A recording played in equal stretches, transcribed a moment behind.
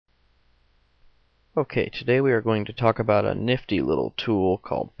Okay, today we are going to talk about a nifty little tool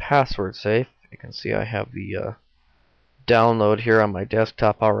called Password Safe. You can see I have the download here on my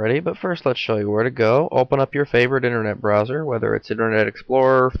desktop already, but first let's show you where to go. Open up your favorite internet browser, whether it's Internet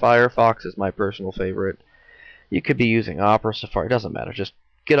Explorer, Firefox is my personal favorite. You could be using Opera, Safari, doesn't matter. Just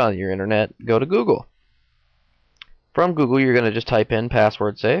get on your internet, go to Google. From Google, you're going to just type in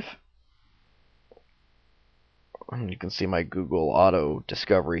Password Safe. You can see my Google auto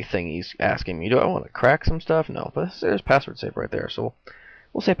discovery thingies asking me, do I want to crack some stuff? No, but there's Password Safe right there. So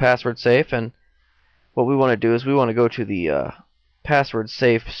we'll say Password Safe, and what we want to do is we want to go to the password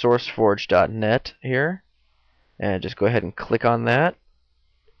safe sourceforge.net here, and just go ahead and click on that.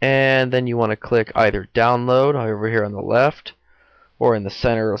 And then you want to click either download over here on the left, or in the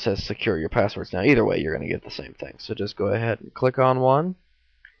center it says secure your passwords. Now either way you're going to get the same thing. So just go ahead and click on one,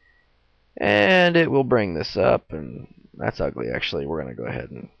 and it will bring this up, and that's ugly actually. We're going to go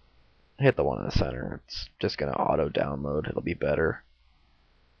ahead and hit the one in the center. It's just going to auto download. It'll be better.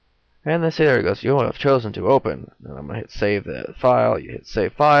 And then see, there it goes. You have chosen to open. And I'm going to hit save the file. You hit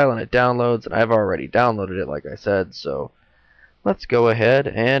save file and it downloads. And I've already downloaded it like I said. So let's go ahead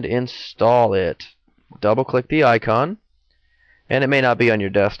and install it. Double click the icon. And it may not be on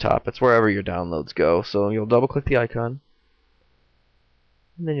your desktop. It's wherever your downloads go. So you'll double click the icon.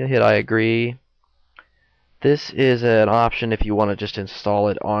 And then you'll hit I agree. This is an option if you want to just install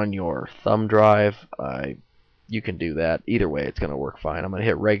it on your thumb drive. You can do that. Either way, it's going to work fine. I'm going to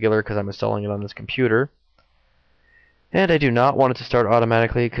hit regular because I'm installing it on this computer. And I do not want it to start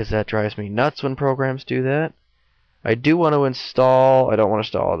automatically because that drives me nuts when programs do that. I do want to install, I don't want to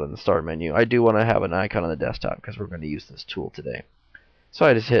install it in the start menu. I do want to have an icon on the desktop because we're going to use this tool today. So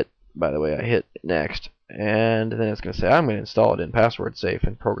I just hit, by the way, I hit next. And then it's going to say I'm going to install it in password safe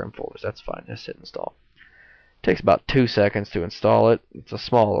and program folders. That's fine. Just hit install. It takes about 2 seconds to install it. It's a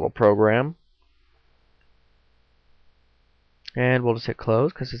small little program. And we'll just hit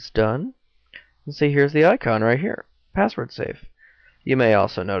close because it's done. And see, here's the icon right here. Password safe. You may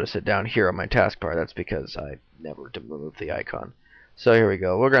also notice it down here on my taskbar. That's because I never removed the icon. So here we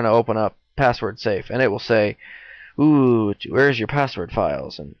go. We're going to open up Password Safe, and it will say, ooh, where's your password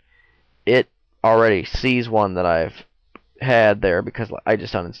files? And it already sees one that I've had there because I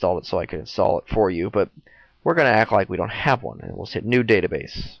just uninstalled it so I could install it for you. But we're going to act like we don't have one, and we'll hit New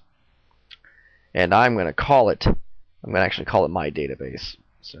Database. And I'm going to call it, I'm going to actually call it My Database.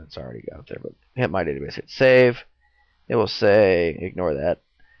 So it's already got there, but hit My Database, hit Save. It will say, ignore that,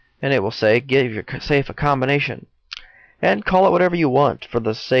 and it will say, give your safe a combination, and call it whatever you want. For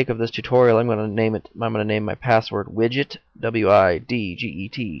the sake of this tutorial, I'm going to name it. I'm going to name my password Widget,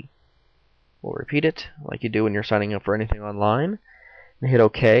 W-I-D-G-E-T. We'll repeat it like you do when you're signing up for anything online, and hit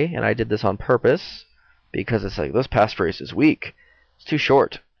OK. And I did this on purpose because it's like this passphrase is weak. It's too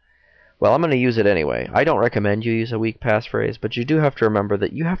short. Well, I'm going to use it anyway. I don't recommend you use a weak passphrase, but you do have to remember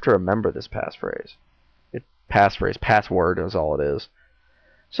that you have to remember this passphrase. Passphrase, password is all it is.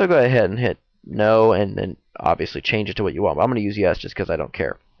 So go ahead and hit no, and then obviously change it to what you want. I'm going to use yes just because I don't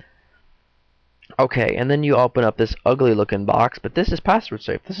care. Okay, and then you open up this ugly looking box, but this is password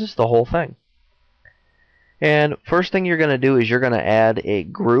safe. This is the whole thing. And first thing you're going to do is you're going to add a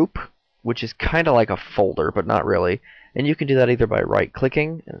group, which is kind of like a folder, but not really. And you can do that either by right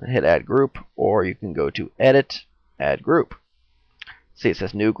clicking and hit add group, or you can go to edit, add group. See, it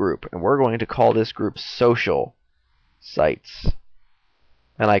says new group, and we're going to call this group social sites.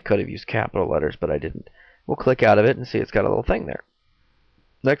 And I could have used capital letters, but I didn't. We'll click out of it and see it's got a little thing there.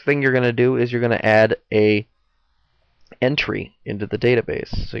 Next thing you're going to do is you're going to add a entry into the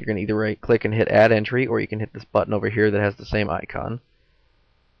database. So you're going to either right click and hit add entry, or you can hit this button over here that has the same icon.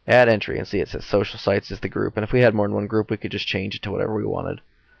 Add entry, and see it says social sites is the group, and if we had more than one group we could just change it to whatever we wanted.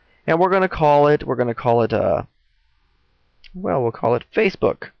 And we're going to call it well, we'll call it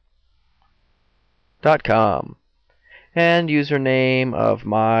Facebook.com. And username of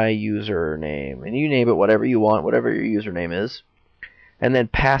my username. And you name it whatever you want, whatever your username is. And then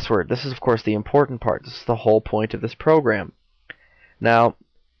password. This is, of course, the important part. This is the whole point of this program. Now,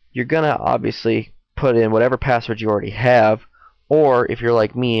 you're going to obviously put in whatever password you already have, or if you're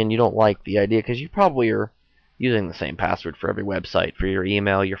like me and you don't like the idea, because you probably are using the same password for every website, for your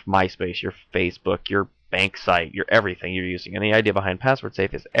email, your MySpace, your Facebook, your bank site, your everything you're using. And the idea behind Password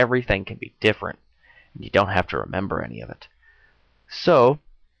Safe is everything can be different. You don't have to remember any of it. So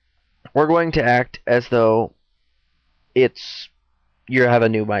we're going to act as though you have a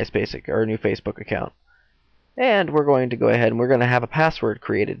new MySpace or a new Facebook account. And we're going to go ahead and we're going to have a password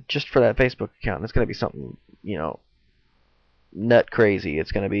created just for that Facebook account. It's going to be something, nut crazy.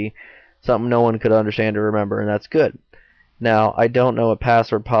 It's going to be something no one could understand or remember, and that's good. Now, I don't know what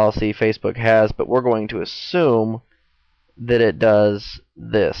password policy Facebook has, but we're going to assume that it does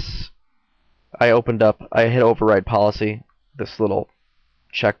this. I hit override policy, this little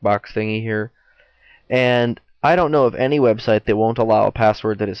checkbox thingy here, and I don't know of any website that won't allow a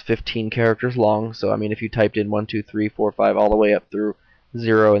password that is 15 characters long. So, I mean, if you typed in 1, 2, 3, 4, 5 all the way up through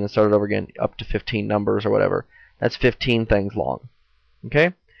 0 and then started over again up to 15 numbers or whatever, that's 15 things long.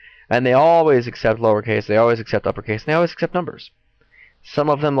 Okay? And they always accept lowercase, they always accept uppercase, and they always accept numbers. Some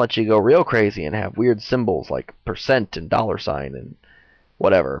of them let you go real crazy and have weird symbols like percent and $sign and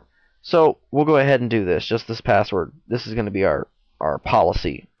whatever. So we'll go ahead and do this. Just this password. This is going to be our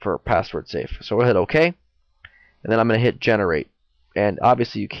policy for password safe. So we'll hit OK, and then I'm going to hit generate. And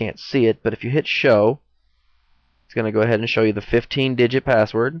obviously you can't see it, but if you hit show, it's going to go ahead and show you the 15-digit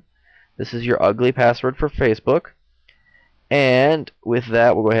password. This is your ugly password for Facebook. And with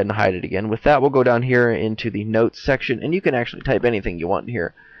that, we'll go ahead and hide it again. With that, we'll go down here into the notes section, and you can actually type anything you want in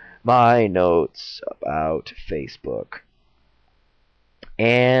here. My notes about Facebook.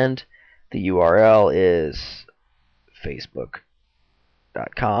 And the URL is facebook.com.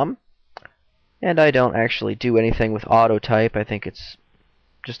 And I don't actually do anything with auto type. I think it's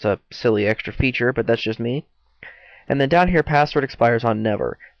just a silly extra feature, but that's just me. And then down here, password expires on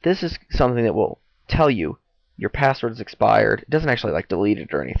never. This is something that will tell you your password's expired. It doesn't actually like delete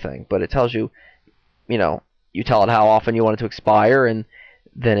it or anything, but it tells you, you tell it how often you want it to expire, and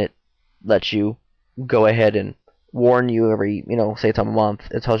then it lets you go ahead and warn you every, say it's a month.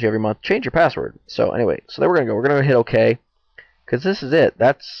 It tells you every month, change your password. So anyway, so there we're going to hit OK, because this is it.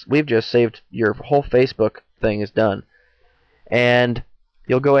 We've just saved your whole Facebook thing is done. And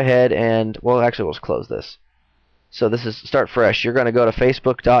you'll go ahead and, well, actually, we'll just close this. So this is start fresh. You're going to go to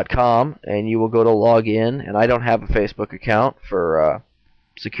facebook.com and you will go to log in. And I don't have a Facebook account for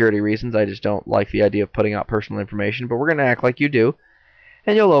security reasons. I just don't like the idea of putting out personal information. But we're going to act like you do.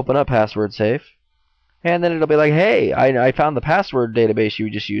 And you'll open up Password Safe. And then it'll be like, hey, I found the password database you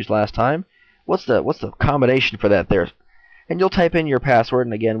just used last time. What's the combination for that there? And you'll type in your password.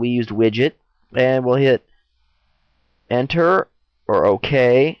 And again, we used widget. And we'll hit enter or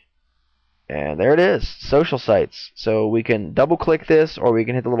OK. And there it is, social sites. So we can double click this, or we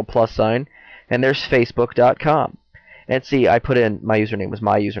can hit the little plus sign, and there's facebook.com. And see, I put in my username was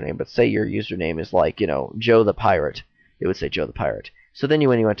my username, but say your username is like, Joe the Pirate. It would say Joe the Pirate. So then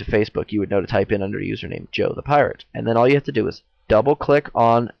when you went to Facebook, you would know to type in under username Joe the Pirate. And then all you have to do is double click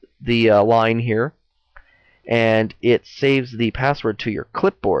on the line here, and it saves the password to your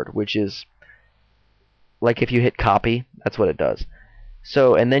clipboard, which is like if you hit copy, that's what it does.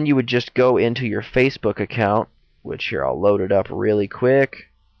 So, and then you would just go into your Facebook account, which here I'll load it up really quick.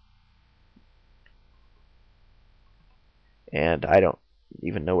 And I don't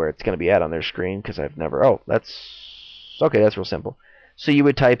even know where it's going to be at on their screen because I've never. Oh, that's okay. That's real simple. So you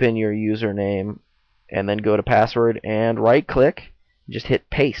would type in your username and then go to password and right click, just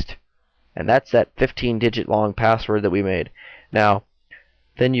hit paste. And that's that 15-digit long password that we made. Now,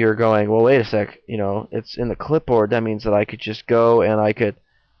 then you're going, well, wait a sec, it's in the clipboard. That means that I could just go and I could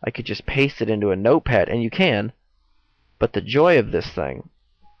just paste it into a notepad, and you can. But the joy of this thing,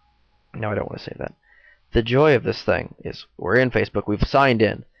 no, I don't want to say that. The joy of this thing is we're in Facebook, we've signed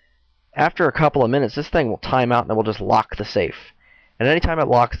in. After a couple of minutes, this thing will time out and it will just lock the safe. And anytime it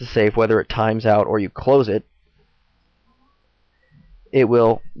locks the safe, whether it times out or you close it, it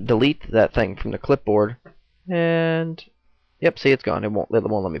will delete that thing from the clipboard. And yep, see, it's gone. It won't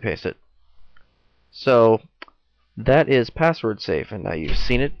let me paste it. So that is password safe, and now you've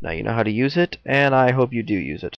seen it. Now you know how to use it, and I hope you do use it.